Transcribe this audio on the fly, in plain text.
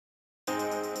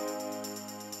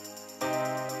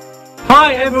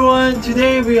Hi everyone,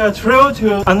 today we are thrilled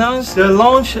to announce the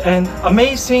launch an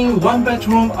amazing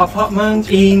one-bedroom apartment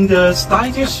in the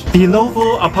stylish de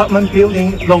novo apartment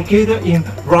building located in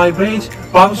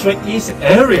Brunswick East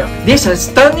area. This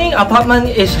stunning apartment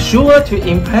is sure to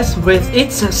impress with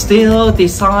its style,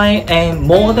 design and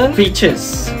modern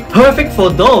features. Perfect for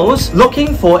those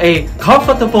looking for a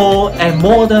comfortable and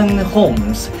modern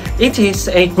homes. It is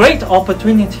a great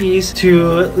opportunity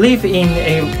to live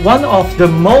in one of the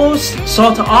most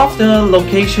sought after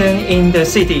locations in the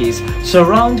cities,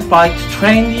 surrounded by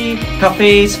trendy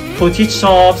cafes, boutique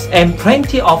shops, and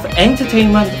plenty of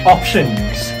entertainment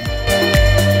options.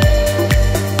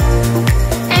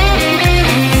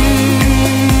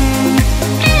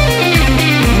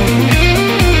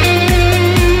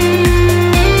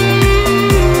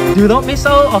 Do not miss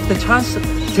out of the chance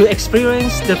to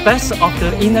experience the best of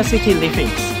the inner city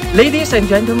livings. Ladies and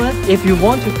gentlemen, if you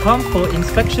want to come for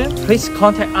inspection, please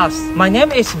contact us. My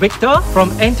name is Victor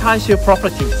from Anti-Shield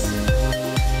Properties.